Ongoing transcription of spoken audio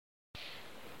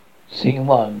Scene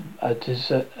 1. A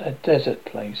desert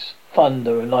place.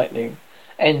 Thunder and lightning.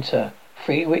 Enter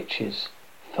 3 witches.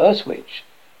 First witch.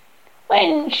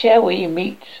 When shall we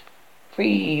meet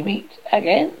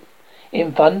again?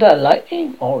 In thunder,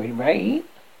 lightning, or in rain?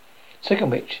 Second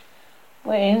witch.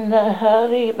 When the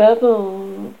hurry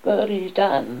bubble is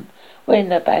done, when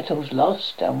the battle's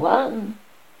lost and won.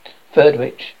 Third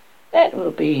witch. That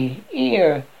will be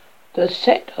ere the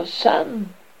set of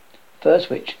sun. First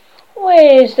witch.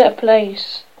 Where's the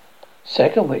place?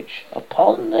 Second witch.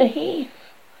 Upon the heath.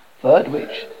 Third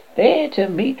witch. There to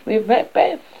meet with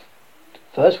Macbeth.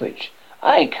 First witch.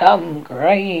 I come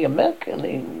grey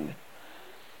milkling.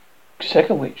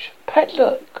 Second witch.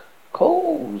 Padlock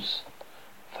calls.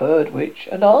 Third witch.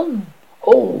 Anon.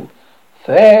 All.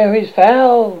 Fair is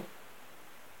foul.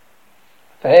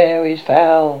 Fair is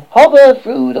foul. Hover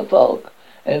through the fog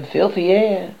and filthy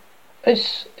air. A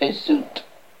suit.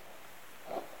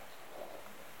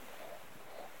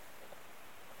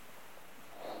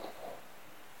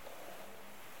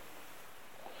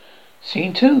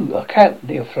 Scene 2. A camp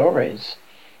near Flores.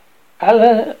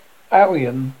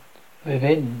 Arium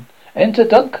within. Enter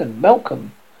Duncan,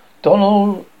 Malcolm,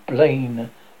 Donald, Blaine,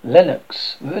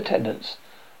 Lennox with attendants,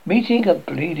 meeting a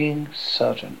bleeding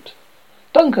sergeant.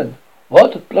 Duncan.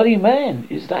 What bloody man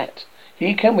is that?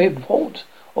 He can report,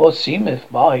 or seemeth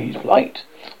by his plight,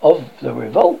 of the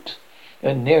revolt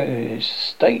and nearest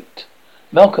state.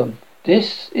 Malcolm.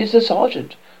 This is the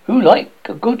sergeant, who like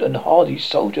a good and hardy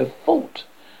soldier fought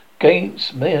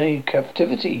gainst my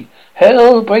captivity.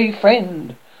 Hail, brave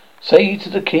friend! Say to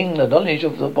the king the knowledge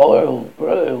of the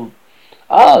broil.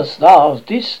 Thou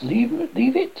didst leave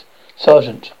it?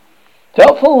 Sergeant.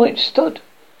 Doubtful it stood,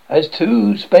 as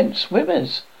 2 spent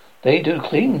swimmers. They do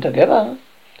cling together.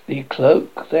 They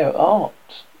choke their art.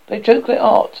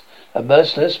 A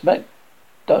merciless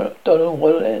MacDonald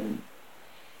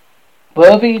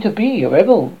worthy to be a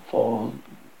rebel, for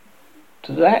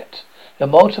to that the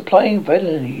multiplying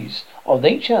villanies of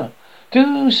nature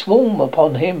do swarm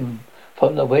upon him.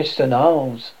 From the western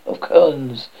isles of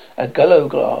Kerns and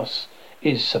gallows glass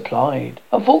is supplied.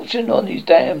 A fortune on his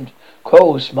damned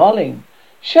quarrels smiling,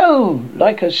 show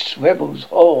like a rebel's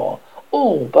whore,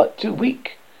 all but too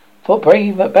weak for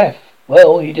brave Macbeth.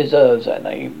 Well he deserves that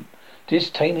name.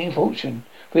 Disdaining fortune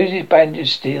with his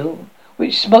bandaged steel,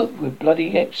 which smote with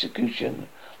bloody execution,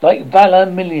 like valor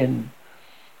million,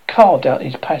 carved out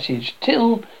his passage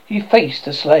till he faced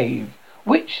a slave,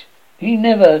 which he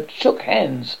never shook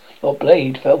hands nor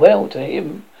bade farewell to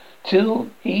him, till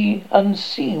he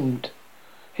unseamed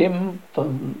him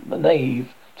from the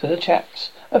nave to the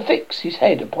chaps, affix his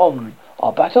head upon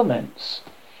our battlements.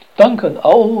 Duncan,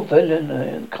 old villain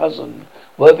and cousin,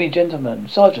 worthy gentleman,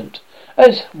 sergeant,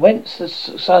 as whence the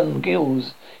sun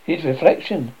gilds his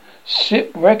reflection,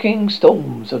 shipwrecking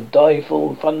storms of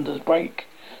direful thunders break,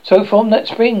 so from that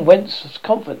spring whence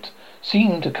comfort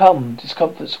seemed to come,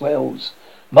 discomfort swells.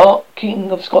 Mark, King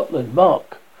of Scotland,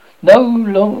 Mark,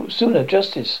 no sooner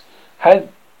justice had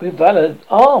with valour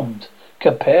armed,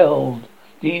 compelled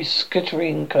these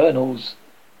skittering kerns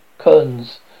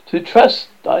to trust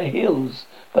thy heels,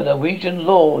 but the Norwegian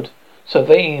lord,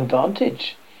 surveying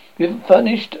vantage, with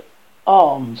furnished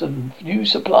arms and new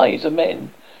supplies of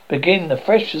men, begin a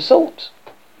fresh assault.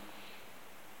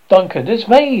 Duncan.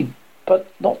 Dismayed, but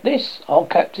not this. Our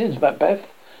captains, Macbeth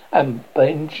and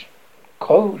Benj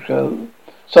Crojo.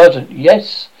 Sergeant.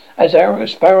 Yes, as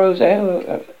sparrows,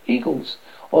 eagles,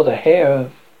 or the hare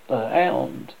of the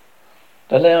hound,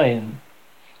 the lion.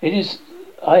 It is,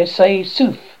 I say,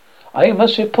 sooth. I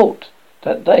must report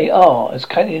that they are as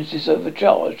cannons is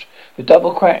overcharged with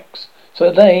double cracks, so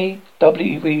they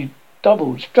doubly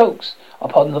redoubled strokes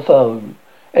upon the foe,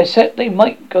 except they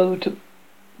might go to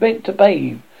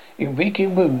bathe in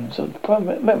reeking wounds and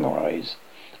memorize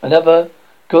another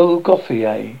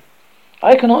Golgotha.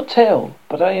 I cannot tell,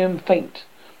 but I am faint.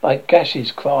 My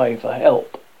gashes cry for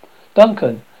help.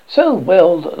 Duncan. So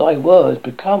well that thy words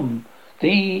become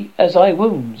thee as thy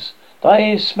wounds,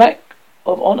 thy smack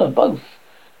of honour both.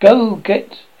 Go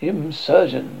get him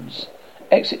surgeons.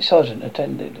 Exit sergeant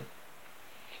attended.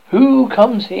 Who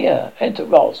comes here? Enter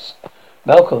Ross.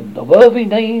 Malcolm. The worthy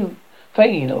name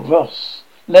Thane of Ross.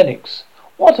 Lennox.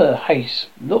 What a haste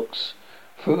looks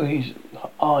through his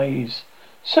eyes.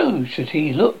 So should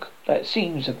he look that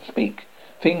seems to speak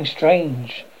things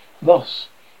strange. Ross.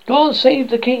 God save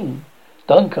the king.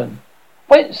 Duncan.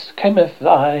 Whence cameth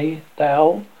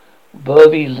thou,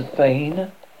 worthy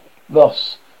Thane?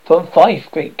 Ross. From Fife,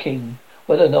 great king,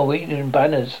 where the Norwegian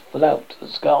banners flout the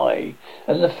sky,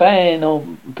 and the fan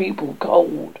of people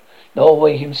cold.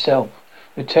 Norway himself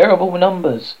with terrible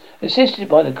numbers, assisted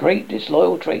by the great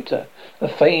disloyal traitor, the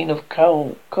Thane of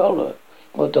Calador,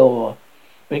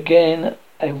 began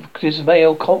a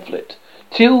dismal conflict,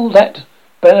 till that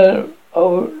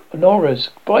Honora's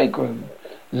bridegroom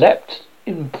leapt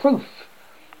in proof,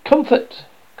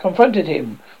 confronted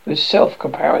him with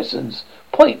self-comparisons,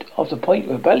 point after point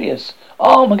rebellious,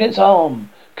 arm against arm,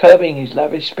 curbing his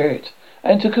lavish spirit,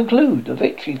 and to conclude, the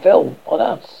victory fell on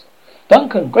us.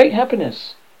 Duncan, great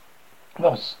happiness.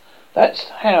 Thus, that's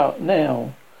how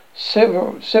now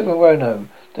Severino,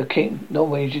 the king,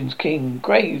 Norwegian's king,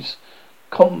 Graves'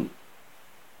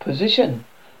 composition,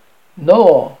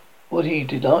 nor would he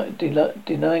deny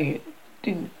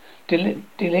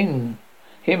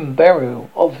him burial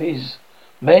of his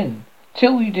men,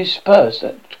 till he dispersed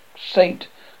at St.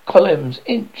 Columb's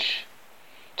Inch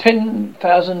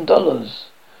 $10,000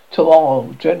 to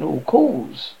our general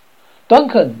cause.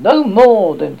 Duncan, no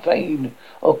more than Thane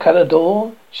of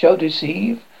Calador shall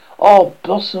deceive our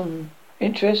blossom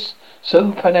interests,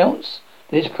 so pronounce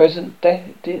this present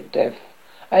death,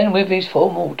 and with his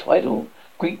formal title,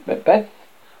 Greek Macbeth.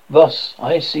 Thus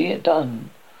I see it done.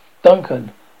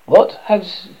 Duncan, what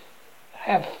hath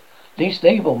least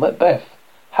naval Macbeth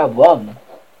have won?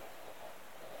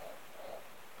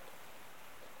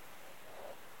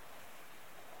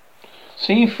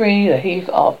 Scene 3, the heath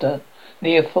after,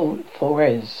 near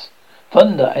Forez.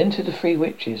 Thunder entered the three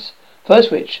witches. First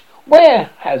witch,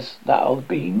 where hast thou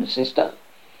been, sister?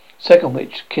 Second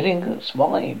witch, killing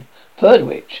swine. Third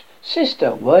witch,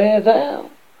 sister, where thou?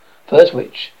 First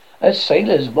witch, a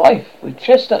sailor's wife with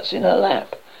chestnuts in her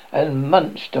lap, and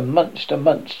munched and munched and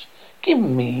munched. Give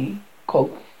me, quoth,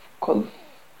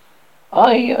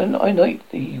 I anoint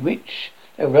thee, witch.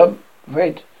 The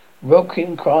red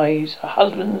Rokin cries, her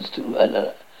husband's to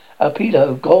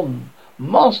a gone.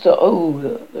 Master,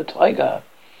 oh, the tiger.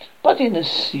 But in the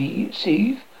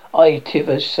sea, I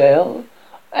tiver sail,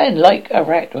 and like a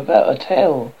rat without a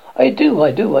tail. I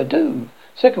do.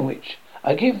 Second witch,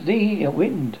 I give thee a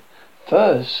wind.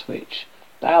 First witch,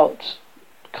 thou'rt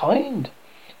kind.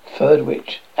 Third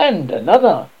witch, and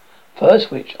another.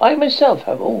 First witch, I myself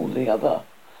have all the other.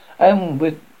 And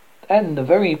the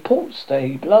very ports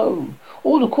they blow,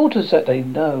 all the quarters that they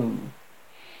know.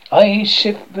 I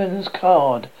shipman's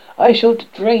card, I shall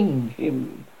drain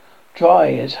him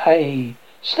dry as hay.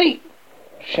 Sleep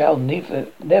shall never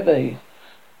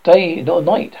day nor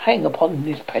night hang upon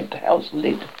his penthouse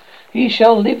lid. He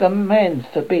shall live a man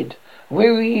forbid.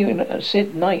 Weary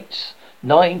said nights,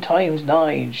 9 times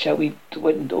 9 shall we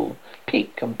dwindle,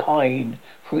 peak and pine.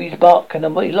 For his bark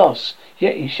and my loss,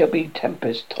 yet he shall be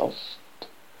tempest tossed.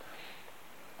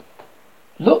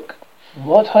 Look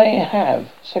what I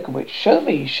have. Second witch, show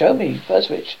me. First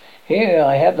witch, here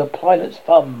I have the pilot's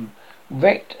thumb,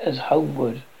 wrecked as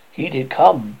homeward he did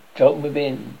come, drum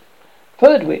within.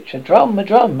 Third witch, a drum,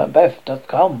 Macbeth doth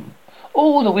come.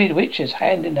 All the weird witches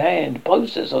hand in hand,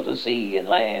 posters of the sea and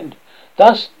land.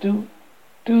 Thus do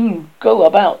go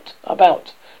about,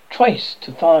 trice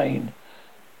to fine,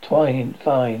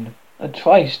 a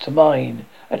trice to mine,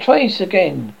 a trice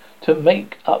again to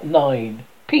make up 9.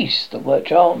 Peace, the word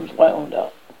charms wound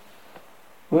up.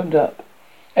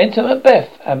 Enter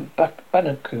Macbeth and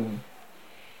Bannaku.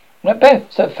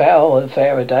 Macbeth, so foul and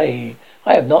fair a day,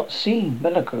 I have not seen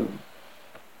Bannaku.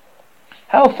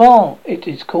 How far it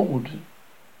is called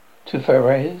to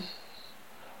Ferez?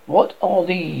 What are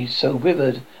these so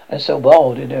withered and so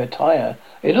wild in their attire?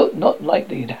 They look not like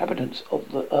the inhabitants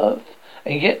of the earth,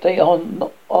 and yet they are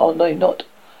they not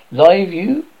live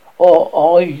you, or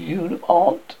are you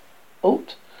aught?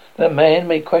 The man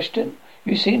may question.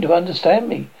 You seem to understand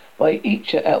me. By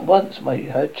each at once,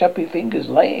 her chubby fingers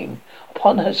laying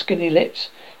upon her skinny lips.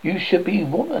 You should be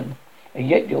woman, and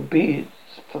yet your beards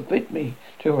forbid me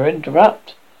to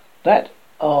interrupt. That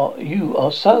you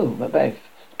are so, Macbeth.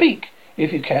 Speak,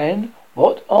 if you can.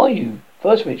 What are you?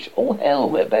 First witch, all hail,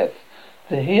 Macbeth.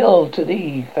 The hail to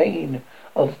thee, Thane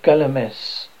of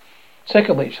Galames.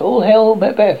 Second witch, all hail,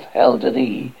 Macbeth. Hail to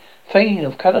thee, Thane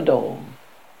of Calador.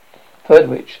 Third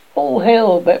witch, all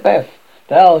hail, Macbeth.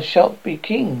 Thou shalt be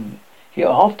king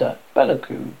hereafter,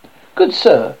 Bannaku. Good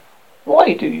sir,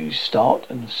 why do you start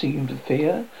and seem to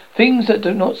fear things that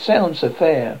do not sound so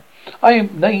fair? I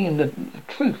name the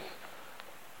truth.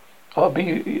 Are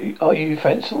you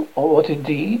fanciful, or what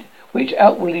indeed? Which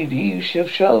outwardly you shall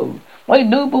show. My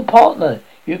noble partner,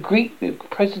 you greet with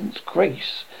presence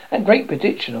grace, and great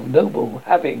prediction of noble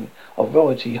having of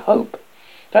royalty hope.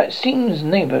 That seems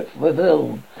never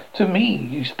will. To me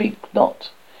you speak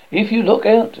not. If you look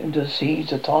out into the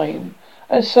seas of time,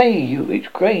 and say you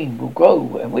which grain will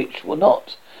grow and which will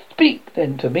not, speak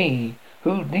then to me,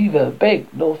 who neither beg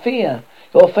nor fear.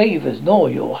 your favours nor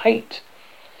your hate.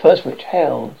 First witch,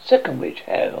 hail. Second witch,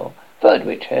 hail. Third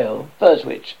witch, hail. First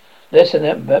witch, less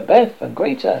than Macbeth and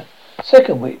greater.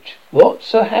 Second witch, what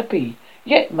so happy,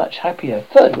 yet much happier.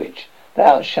 Third witch,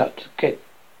 thou shalt get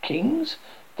kings,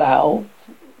 thou,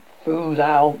 through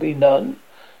thou be none.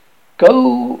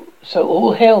 Go, so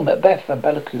all hail Macbeth and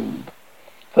Bellacoob.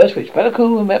 First witch,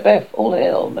 Bellacoob and Macbeth, all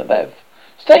hail Macbeth.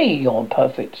 Stay your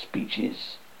perfect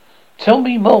speeches. Tell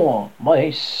me more,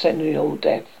 my senile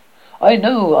death. I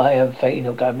know I am Thane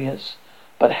of Gamius,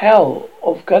 but how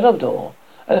of Galador?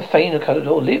 And Thane of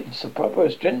Galador lives, a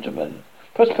prosperous gentleman,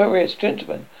 and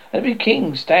to be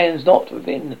king stands not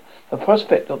within the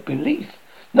prospect of belief.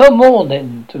 No more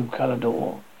then to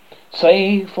Galador.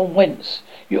 Say from whence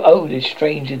you owe this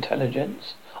strange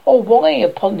intelligence, or why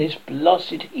upon this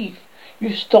blasted heath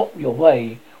you stop your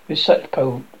way with such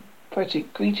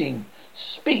poetic greeting.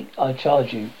 Speak, I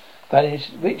charge you.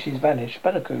 Witches vanish,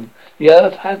 Bellacoob. The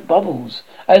earth has bubbles,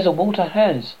 as the water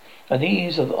has, and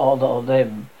these are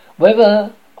them.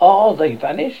 Whether are they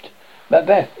vanished?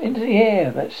 Macbeth, into the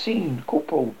air that seemed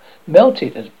corporal,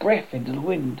 melted as breath into the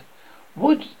wind.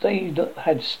 Would they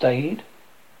had stayed?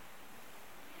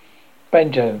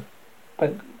 Banjo,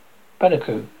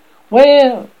 Bellacoob,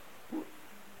 where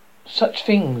such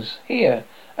things here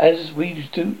as we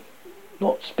do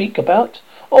not speak about,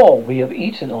 or we have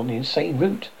eaten on the insane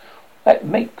root. That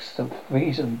takes the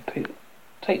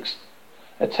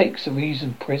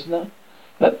reason prisoner.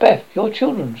 Macbeth, your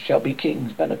children shall be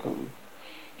kings, Bellacoob.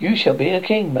 You shall be a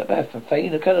king, Macbeth, and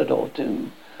Thane of Galador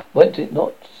too. Went it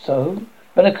not so?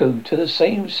 Bellacoob, to the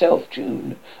same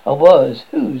self-tune, and words,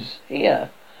 whose here?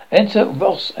 Enter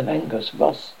Ross and Angus.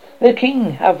 Ross, the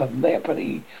king have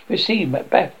happily received,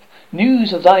 Macbeth,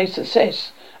 news of thy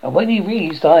success, and when he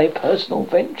reads thy personal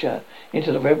venture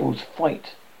into the rebels'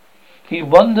 fight, he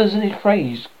wonders and his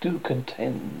praise do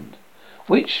contend.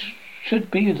 Which should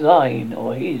be thine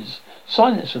or his?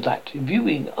 Silence of that, in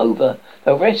viewing over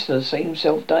the rest of the same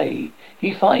self-day,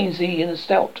 he finds thee in the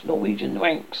stout Norwegian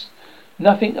ranks.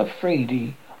 Nothing afraid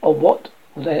thee of what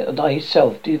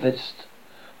thyself didst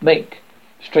make.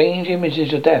 Strange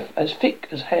images of death, as thick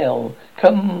as hell,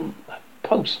 come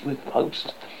post with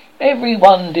post. Every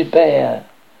one did bear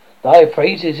thy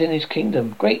praises in his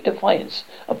kingdom. Great defiance,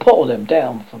 pour them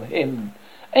down from him.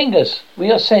 Angus,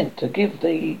 we are sent to give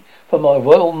thee from our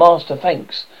royal master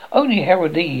thanks. Only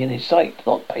herald thee in his sight,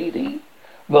 not pay thee.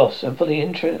 Ross, and for the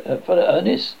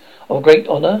earnest of great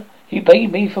honour, he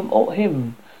bade me from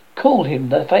him, called him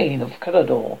the Thane of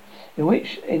Galador,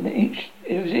 in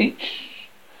each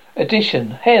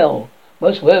edition, hail,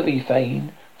 most worthy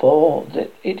Thane, for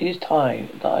that it is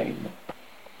thine.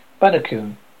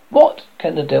 Bellacoob, what,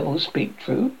 can the devil speak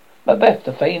true? Macbeth,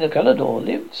 the Thane of Galador,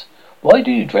 lives. Why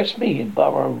do you dress me in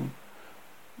borrowed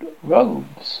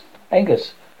robes?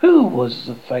 Angus, who was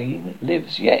the Thane,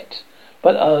 lives yet,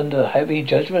 but under heavy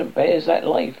judgment bears that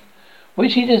life,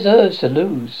 which he deserves to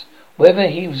lose, whether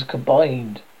he was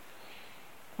combined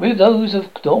with those of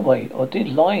Norway, or did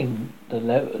line the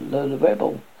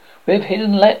rebel, with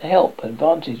hidden help and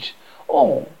advantage,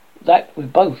 or that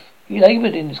with both he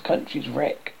laboured in his country's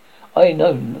wreck, I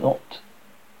know not.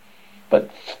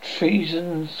 But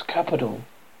treason's capital,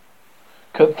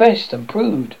 confessed and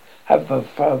proved, have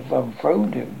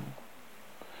thrown him.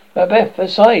 Macbeth,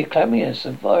 aside, Clamius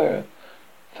and Fire,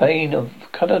 Thane of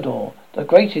Galador, the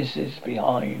greatest is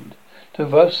behind. To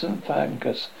Ross and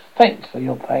Angus, thanks for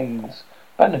your pains.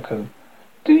 Bellacoob,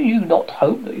 do you not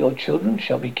hope that your children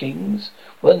shall be kings,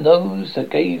 when those that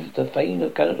gave the Thane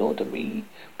of Galador to me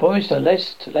promised a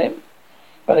less to them?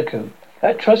 Bellacoob,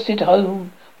 that trusted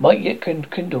home might yet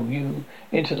kindle you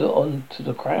onto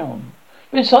the crown.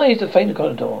 Besides the Thane of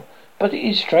Galador, but it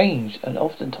is strange, and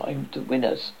oftentimes to win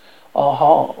us our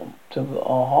harm.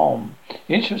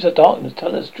 The instruments of darkness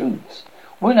tell us truths,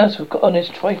 win us with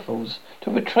honest trifles, to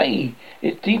betray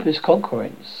its deepest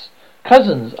concurrence.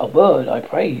 Cousins, a word, I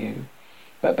pray you.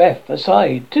 Macbeth,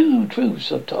 aside, 2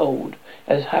 truths are told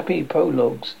as happy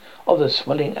prologues of the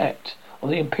swelling act of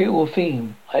the imperial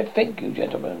theme. I thank you,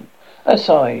 gentlemen.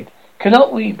 Aside,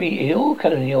 cannot we be ill?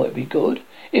 Can an ill be good?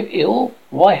 If ill,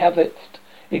 why have it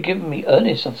given me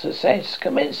earnest of success,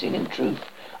 commencing in truth,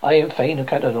 I am Thane of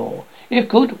Galador. If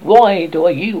good, why do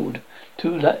I yield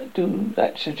to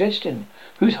that suggestion,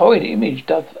 whose horrid image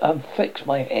doth fix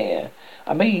my hair?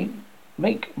 I may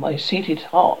make my seated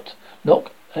heart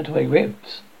knock into my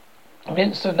ribs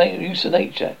against the use of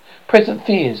nature. Present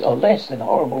fears are less than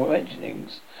horrible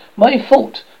imaginings. My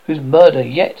fault, whose murder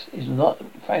yet is not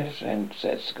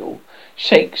fantastical,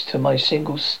 shakes to my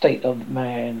single state of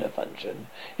man function.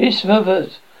 Is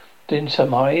smothered in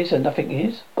surmise, and nothing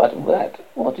is, but that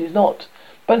what is not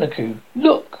Bandicoot,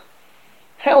 look!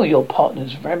 How your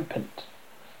partner's rampant.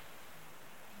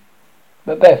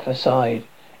 Macbeth aside.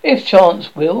 If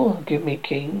chance will give me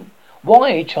king,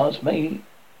 why chance may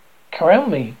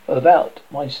crown me without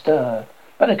my stir.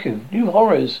 Bandicoot, new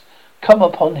horrors come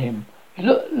upon him.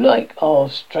 Look like our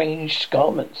strange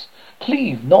garments,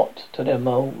 cleave not to their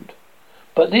mould,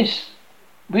 but this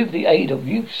with the aid of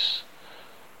use.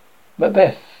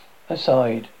 Macbeth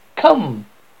aside. Come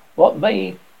what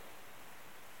may.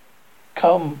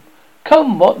 Come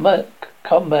what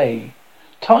come may.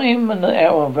 Time and the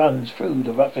hour runs through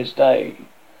the roughest day.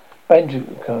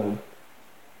 Bandicoot.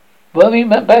 Worthy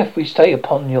Macbeth, we stay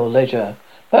upon your leisure.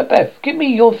 Macbeth, give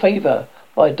me your favour.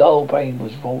 My dull brain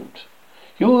was wrought.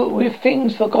 You with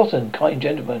things forgotten, kind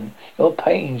gentlemen. Your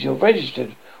pains you've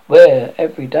registered, where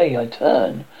every day I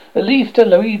turn. A leaf to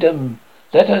read 'em.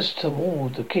 Let us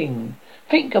toward the king.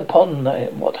 Think upon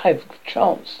what have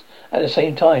chanced at the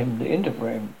same time the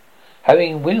interim.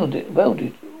 Having weighed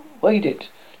it,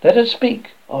 let us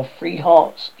speak our free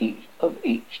hearts each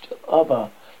other.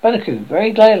 Bandicoot,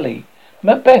 very gladly.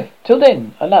 Macbeth, till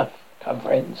then, enough. Come,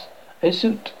 friends, a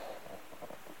suit.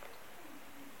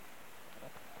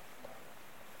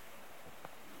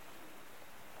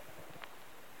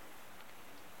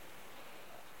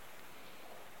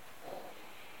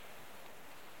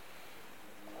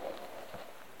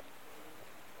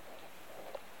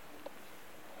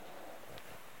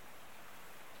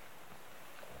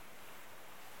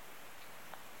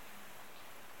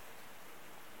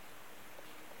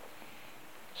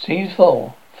 Scene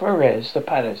 4. Flores, the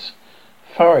palace.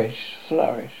 Flourish.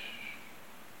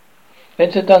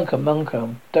 Enter Duncan,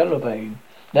 Montcalm, Delabane,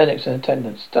 Lennox and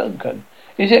attendants. Duncan,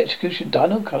 is the execution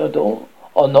done on Calidore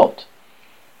or not?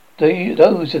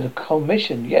 Those in the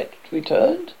commission yet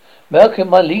returned? Malcolm,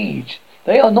 my liege,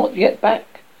 they are not yet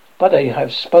back, but they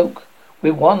have spoke.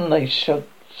 With one they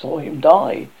saw him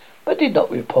die, but did not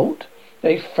report.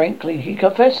 He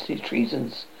confessed his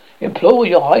treasons. Implore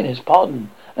your highness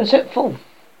pardon, and set forth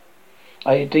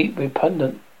a deep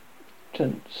repugnance.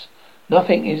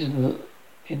 Nothing is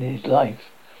in his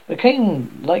life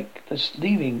became like the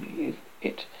leaving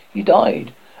it. He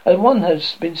died, and one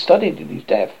has been studied in his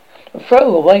death. To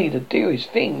throw away the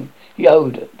dearest thing he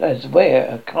owed, as wear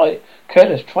a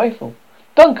careless trifle.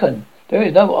 Duncan, there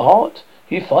is no art.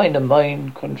 You find a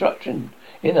main construction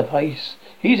in the place.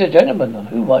 He's a gentleman on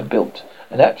whom I built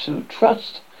an absolute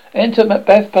trust. Enter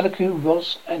Macbeth, Bandicoot,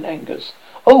 Ross, and Angus.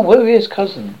 Oh, warrior's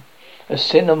cousin, the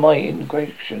sin of my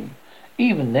ingratitude,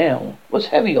 even now, was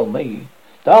heavy on me.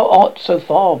 Thou art so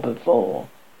far before.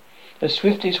 The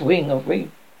swiftest wing of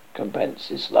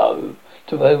recompense is slow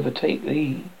to overtake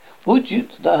thee. Would you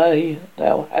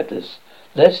thou hadst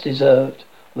less deserved,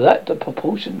 that the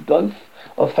proportion both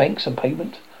of thanks and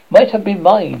payment might have been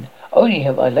mine. Only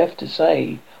have I left to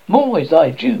say, more is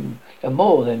thy due, and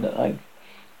more than I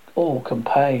all can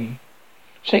pay.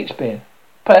 Shakespeare.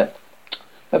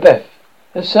 Macbeth.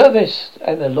 The service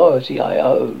and the loyalty I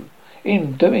owe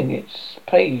in doing it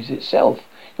pays itself.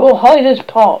 Your highness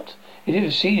part is to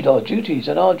receive our duties,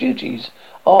 and our duties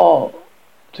are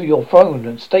to your throne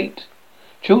and state,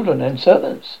 children and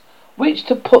servants, which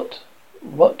to put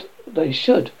what they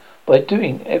should by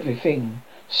doing everything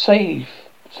save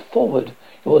forward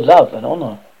your love and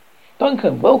honour.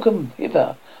 Duncan, welcome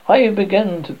hither. I have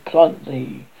begun to plant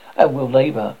thee, and will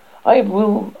labour. I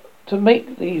will to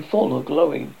make thee full of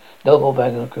glowing, noble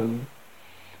Bandicoot.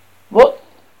 What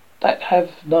that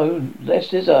have known less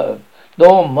deserve,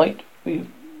 nor might be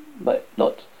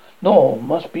not, nor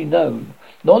must be known,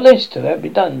 nor less to have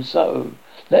been done so.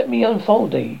 Let me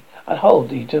unfold thee, and hold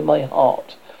thee to my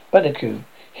heart. Bandicoot,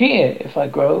 here if I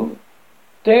grow,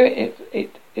 there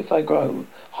if I grow,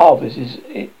 harvest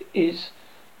is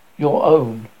your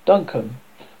own. Duncan,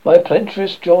 my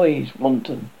plenteous joys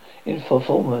wanton in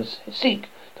fulfilments seek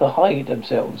to hide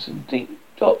themselves in deep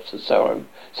drops of sorrow.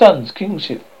 Sons,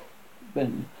 kingship,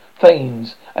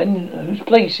 fanes, and whose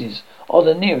places are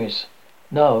the nearest.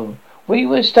 No, we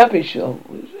will establish our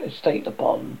estate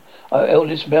upon our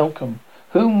eldest Malcolm,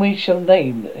 whom we shall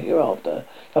name hereafter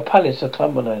the Palace of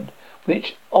Cumberland,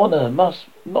 which honour must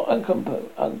not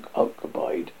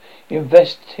unoccupied.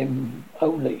 Invest him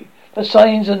only. The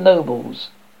signs and nobles,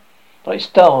 like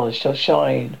stars, shall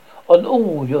shine on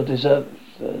all your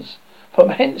deserters, from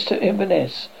hence to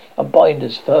Inverness, and bind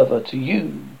us further to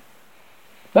you.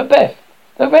 Macbeth,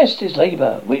 the rest is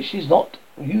labour, which is not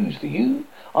used for you.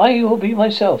 I will be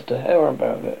myself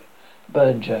the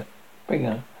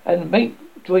bringer, and make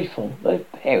joyful the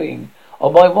hearing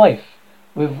of my wife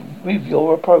with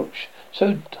your approach.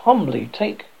 So humbly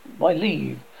take my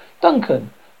leave.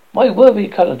 Duncan, my worthy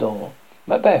Calidore.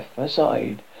 Macbeth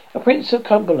aside. A prince of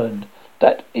Cumberland,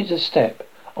 that is a step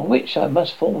on which I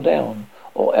must fall down,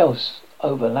 or else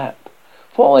overlap.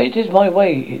 For it is my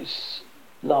way, it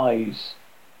lies.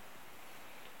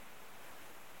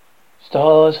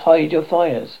 Stars, hide your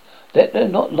fires. Let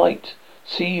them not light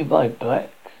see my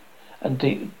black and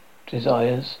deep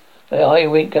desires. The eye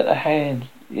wink at the hand,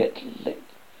 yet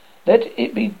let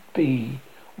it be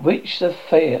which the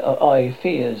eye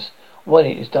fears when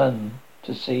it is done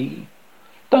to see.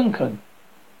 Duncan,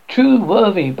 true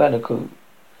worthy Bannacle,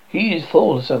 he is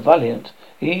full so valiant,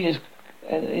 he is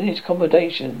in his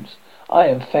commendations I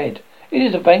am fed. It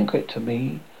is a banquet to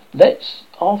me. Let's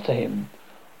after him,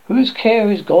 whose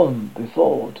care is gone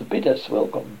before to bid us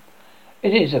welcome.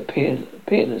 It is a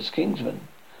peerless kingsman.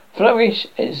 Flourish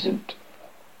exult.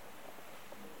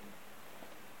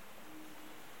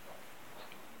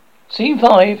 Scene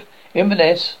 5.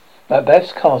 Inverness,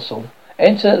 Macbeth's castle.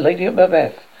 Enter Lady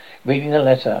Macbeth, reading a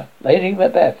letter. Lady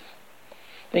Macbeth.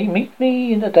 They meet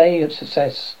me in the day of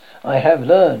success. I have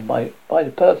learned by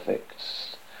the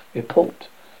perfect's report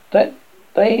that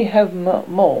they have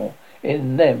more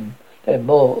in them than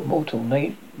more mortal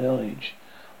knowledge.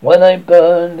 When I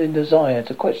burned in desire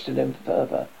to question them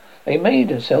further, they made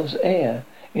themselves air,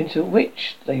 into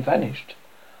which they vanished.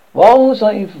 Whilst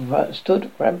I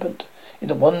stood rampant in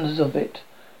the wonders of it,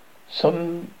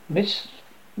 some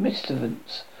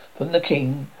miscreants from the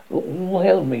king all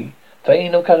hailed me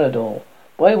Thane of Calador,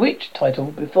 by which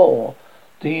title before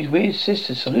these weird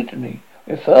sisters saluted me,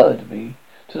 referred me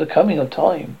to the coming of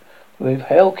time, with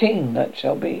Hail King that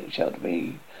shall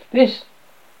be. This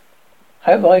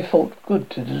have I thought good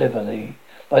to deliver thee,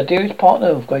 my dearest partner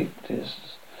of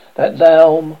greatness, that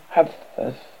thou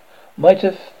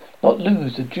mightest not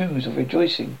lose the dews of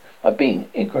rejoicing by being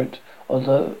ignorant of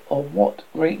what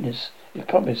greatness is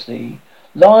promised thee.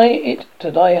 Lie it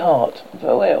to thy heart,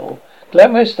 farewell,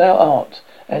 glamorous thou art,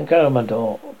 and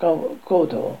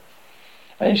Gordor,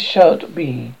 and shalt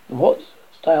be what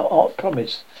thou art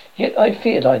promised. Yet I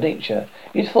fear thy nature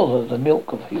is full of the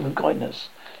milk of human kindness.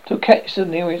 To catch the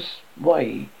nearest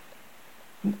way,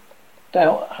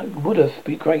 thou wouldst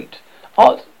be great.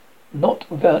 Art not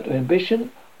without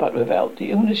ambition, but without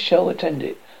the illness shall attend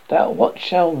it. Thou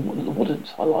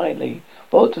wouldn't lightly,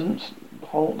 wouldn't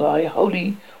thy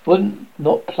holy wouldn't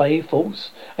not play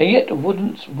false, and yet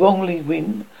wouldn't wrongly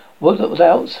win. Wouldst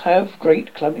thou have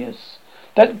great clamors,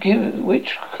 that give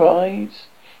which cries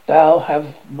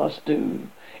thou must do,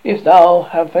 if thou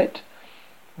have it.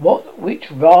 What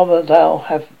which rather thou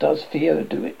does fear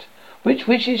do it, which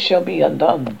wishes shall be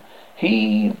undone.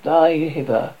 Heave thy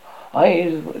hither,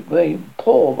 I may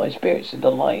pour my spirits into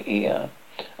thy ear,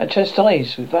 and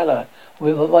chastise with valour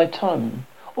with my tongue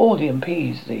all the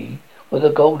impedes thee with a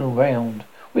golden round,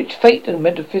 which fate and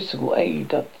metaphysical aid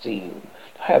doth seem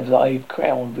to have thy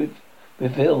crown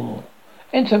reveal.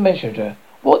 Enter Messenger.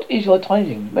 What is your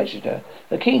tidings, Messenger?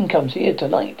 The king comes here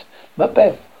tonight.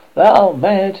 Macbeth, thou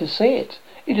mad to say it.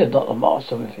 It is not the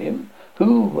master with him,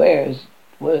 who wears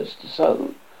words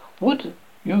so. Would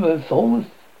you have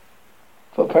formed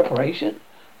for preparation?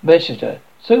 Messenger,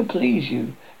 so please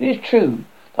you, it is true,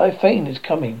 thy Thane is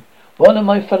coming. One of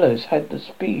my fellows had the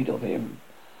speed of him,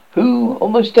 who,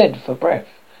 almost dead for breath,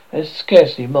 has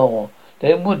scarcely more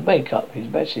than would make up his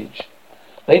message.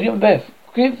 Lady Macbeth,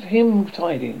 give him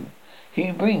tidings.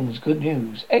 He brings good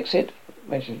news. Exit,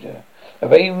 Messenger. The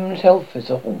raven's health is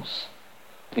hoarse.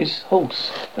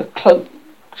 The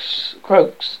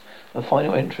croaks the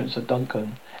final entrance of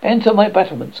Duncan. Enter my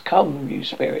battlements, come, you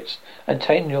spirits, and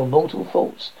tend your mortal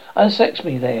faults. Unsex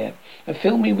me there, and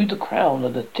fill me with the crown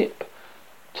of the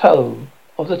toe,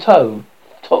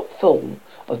 top full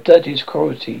of dirtiest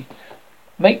cruelty.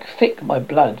 Make thick my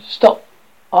blood, stop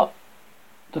up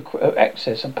the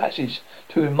access and passage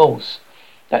to remorse,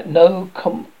 that no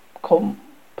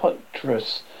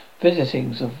compultuous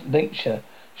visitings of nature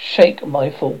shake my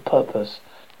full purpose,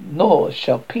 nor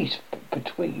shall peace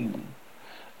between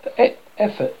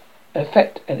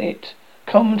effect and it.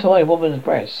 Come to my woman's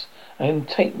breast, and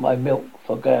take my milk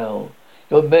for girl.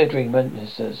 Your murdering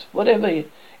ministers, whatever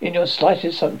in your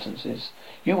slightest substances,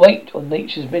 you wait on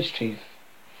nature's mischief.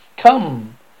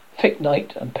 Come, thick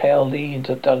night, and pale thee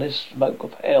into dullest smoke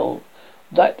of hell,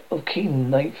 that of keen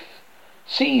knife.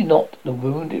 See not the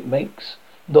wound it makes,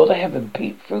 nor the heaven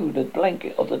peep through the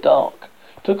blanket of the dark,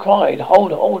 to cry,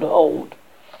 hold.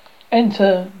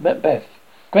 Enter Macbeth,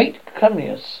 great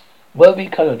Cumulus, worthy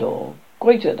Calador,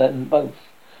 greater than both.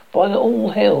 By the all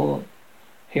hell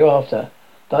hereafter,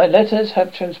 thy letters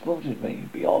have transported me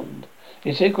beyond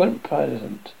this ignorant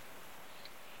present.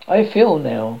 I feel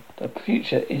now the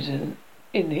future is in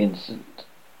the instant.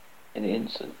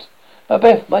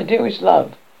 Macbeth, my dearest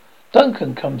love,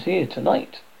 Duncan comes here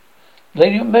tonight.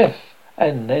 Lady Macbeth,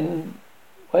 and then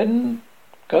when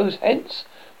goes hence?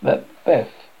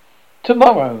 Macbeth.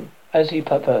 Tomorrow, as he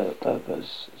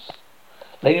purposes.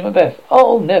 Lady Macbeth.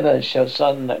 Oh, never shall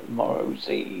sun that morrow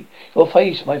see your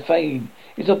face, my fame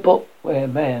is a book where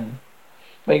man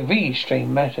may read strange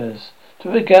matters. To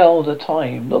regale the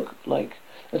time, look like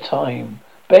the time.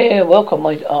 Bear welcome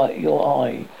your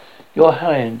eye, your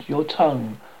hand, your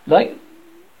tongue,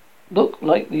 look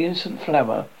like the instant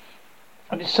flower,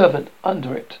 and his servant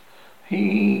under it.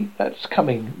 He that's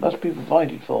coming must be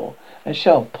provided for, and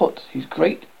shall put his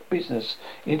great business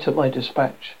into my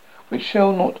dispatch, which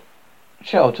shall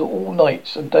to all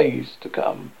nights and days to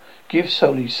come give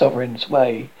solely sovereign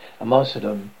sway and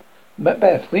masterdom.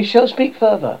 Macbeth, we shall speak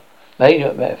further. Lady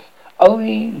Macbeth,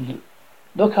 only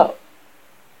look up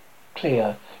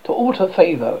clear. To alter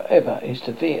favour ever is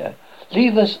to fear.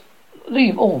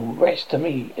 Leave all rest to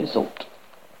me in thought.